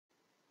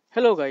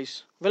Hello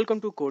guys,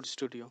 welcome to Code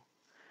Studio.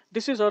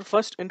 This is our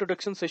first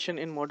introduction session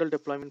in model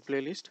deployment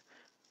playlist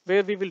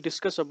where we will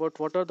discuss about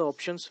what are the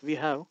options we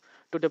have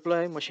to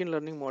deploy machine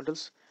learning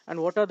models and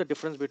what are the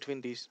difference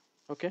between these.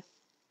 Okay.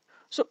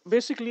 So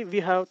basically we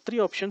have three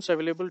options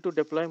available to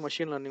deploy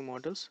machine learning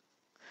models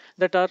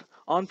that are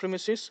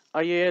on-premises,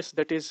 IAAS,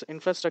 that is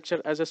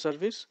infrastructure as a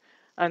service,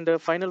 and the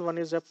final one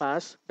is a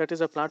PAAS, that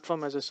is a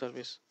platform as a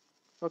service.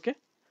 Okay.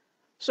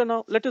 So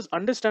now let us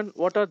understand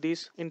what are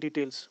these in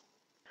details.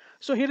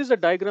 So here is a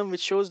diagram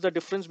which shows the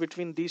difference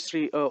between these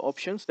three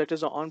options, that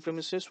is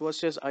on-premises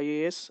versus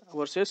IaaS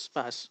versus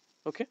PaaS.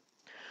 Okay.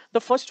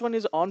 The first one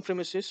is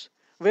on-premises,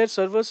 where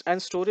servers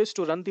and storage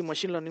to run the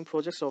machine learning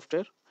project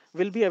software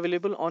will be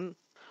available on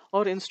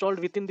or installed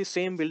within the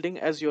same building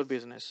as your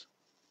business.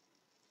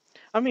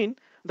 I mean,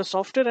 the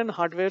software and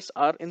hardwares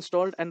are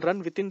installed and run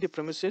within the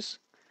premises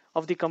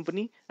of the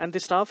company, and the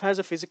staff has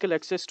a physical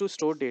access to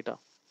stored data.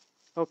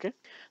 Okay.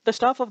 The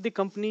staff of the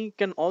company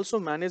can also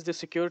manage the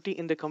security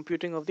in the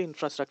computing of the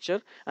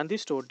infrastructure and the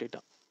stored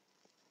data.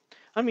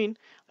 I mean,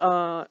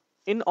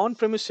 in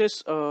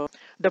on-premises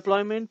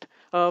deployment,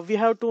 we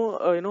have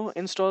to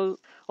install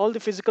all the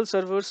physical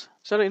servers,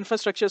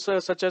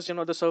 infrastructures such as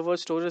the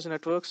servers, storage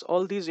networks.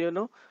 All these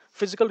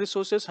physical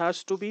resources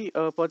has to be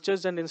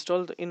purchased and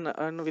installed in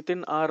and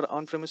within our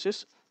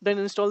on-premises. Then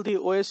install the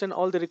OS and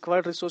all the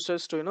required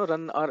resources to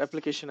run our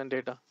application and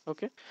data.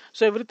 Okay,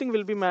 so everything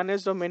will be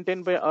managed or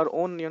maintained by our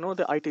own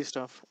the IT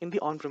staff in the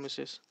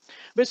on-premises.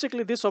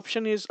 Basically, this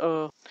option is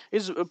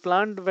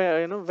planned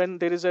where when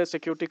there is a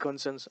security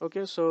concerns.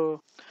 Okay,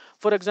 so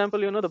for example,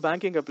 the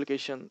banking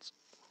applications.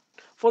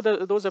 For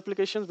those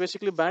applications,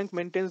 basically bank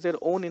maintains their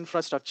own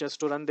infrastructures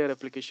to run their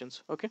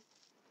applications. Okay.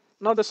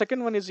 Now the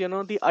second one is the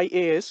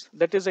IaaS,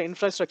 that is the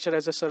infrastructure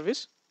as a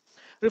service,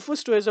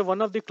 refers to as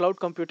one of the cloud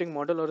computing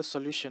model or a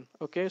solution.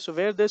 Okay, so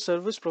where the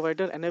service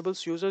provider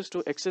enables users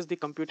to access the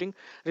computing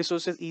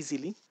resources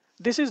easily.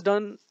 This is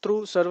done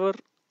through server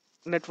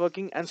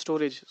networking and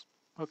storage.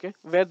 Okay,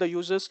 where the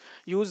users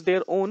use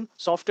their own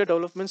software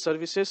development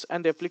services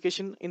and the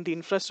application in the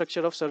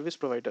infrastructure of service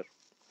provider.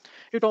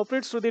 It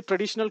operates through the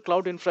traditional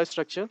cloud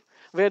infrastructure,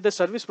 where the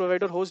service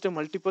provider hosts the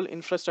multiple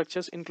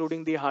infrastructures,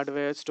 including the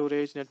hardware,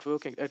 storage,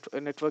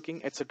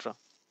 networking, etc.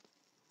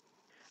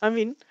 I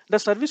mean, the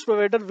service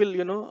provider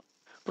will,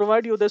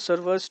 provide you the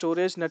server,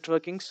 storage,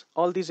 networkings,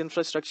 all these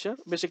infrastructure.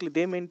 Basically,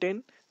 they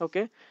maintain.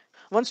 Okay.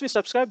 Once we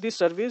subscribe this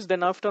service,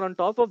 then after on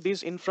top of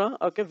these infra,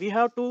 okay, we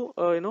have to,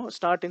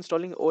 start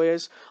installing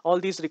OS, all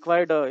these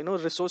required,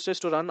 resources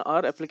to run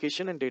our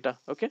application and data.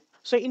 Okay.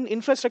 So in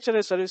infrastructure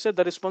as services,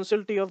 the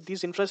responsibility of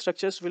these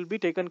infrastructures will be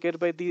taken care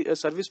by the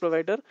service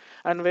provider,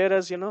 and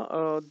whereas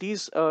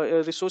these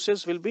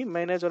resources will be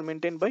managed or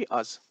maintained by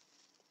us.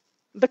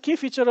 The key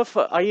feature of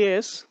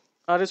IaaS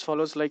are as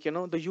follows, like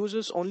the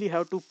users only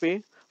have to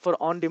pay for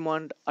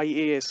on-demand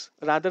IaaS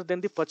rather than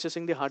the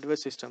purchasing the hardware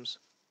systems.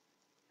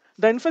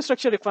 The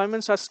infrastructure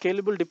requirements are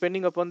scalable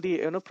depending upon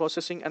the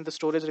processing and the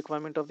storage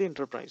requirement of the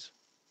enterprise.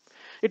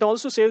 It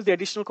also saves the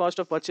additional cost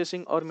of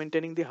purchasing or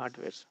maintaining the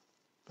hardwares,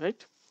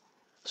 right?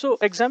 So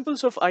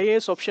examples of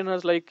IaaS option are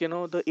like the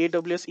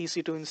AWS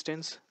EC2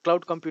 instance,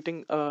 cloud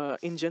computing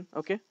engine.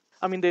 Okay,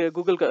 I mean the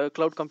Google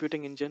cloud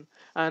computing engine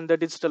and the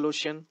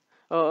DigitalOcean.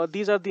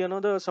 These are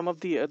the some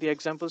of the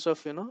examples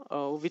of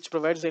which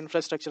provides the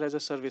infrastructure as a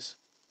service.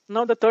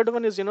 Now the third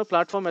one is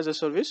platform as a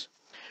service.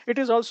 It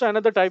is also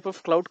another type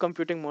of cloud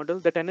computing model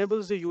that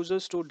enables the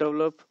users to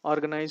develop,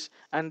 organize,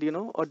 and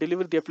or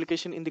deliver the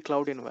application in the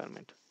cloud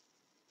environment.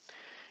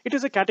 It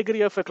is a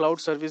category of a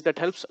cloud service that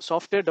helps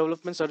software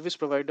development service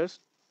providers,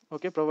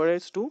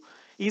 providers to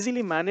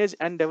easily manage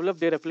and develop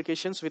their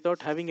applications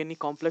without having any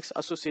complex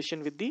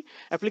association with the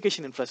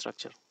application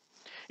infrastructure.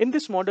 In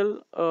this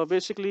model,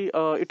 basically,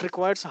 it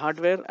requires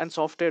hardware and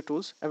software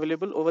tools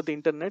available over the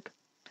internet,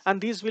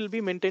 and these will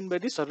be maintained by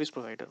the service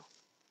provider.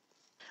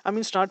 I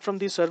mean, start from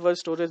the server,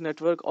 storage,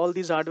 network, all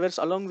these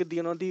hardwares, along with the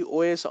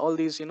OS, all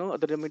these the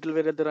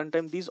middleware at the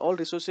runtime. These all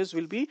resources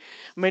will be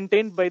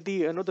maintained by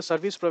the the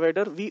service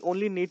provider. We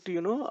only need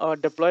to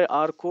deploy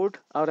our code,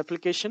 our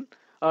application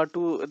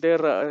to their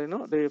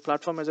the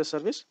platform as a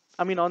service.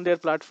 I mean, on their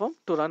platform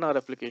to run our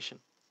application.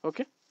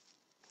 Okay.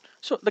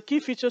 So the key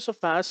features of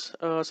PaaS,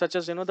 such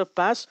as the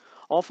PaaS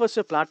offers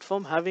a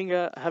platform having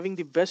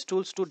the best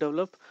tools to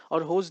develop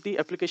or host the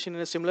application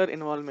in a similar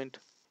environment.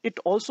 It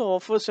also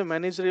offers a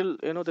managerial,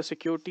 the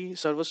security,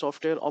 server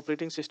software,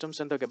 operating systems,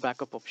 and the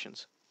backup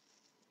options.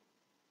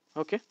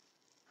 Okay.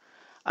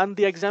 And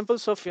the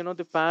examples of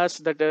the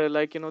PaaS that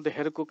like the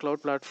Heroku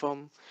cloud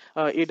platform,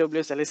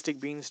 AWS Elastic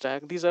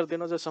Beanstalk. These are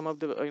some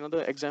of the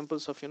the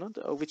examples of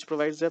which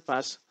provides a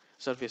PaaS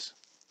service.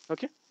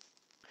 Okay.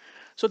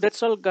 So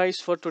that's all guys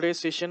for today's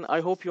session.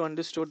 I hope you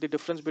understood the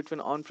difference between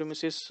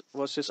on-premises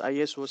versus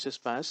IaaS versus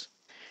PaaS.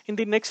 In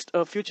the next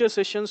future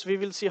sessions, we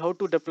will see how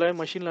to deploy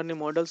machine learning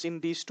models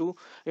in these two,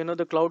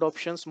 the cloud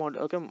options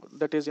model. Okay,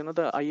 that is the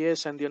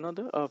IaaS and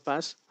the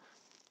PaaS.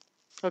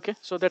 Okay,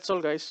 so that's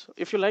all guys.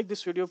 If you like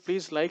this video,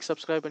 please like,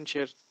 subscribe, and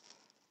share.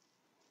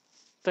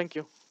 Thank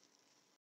you.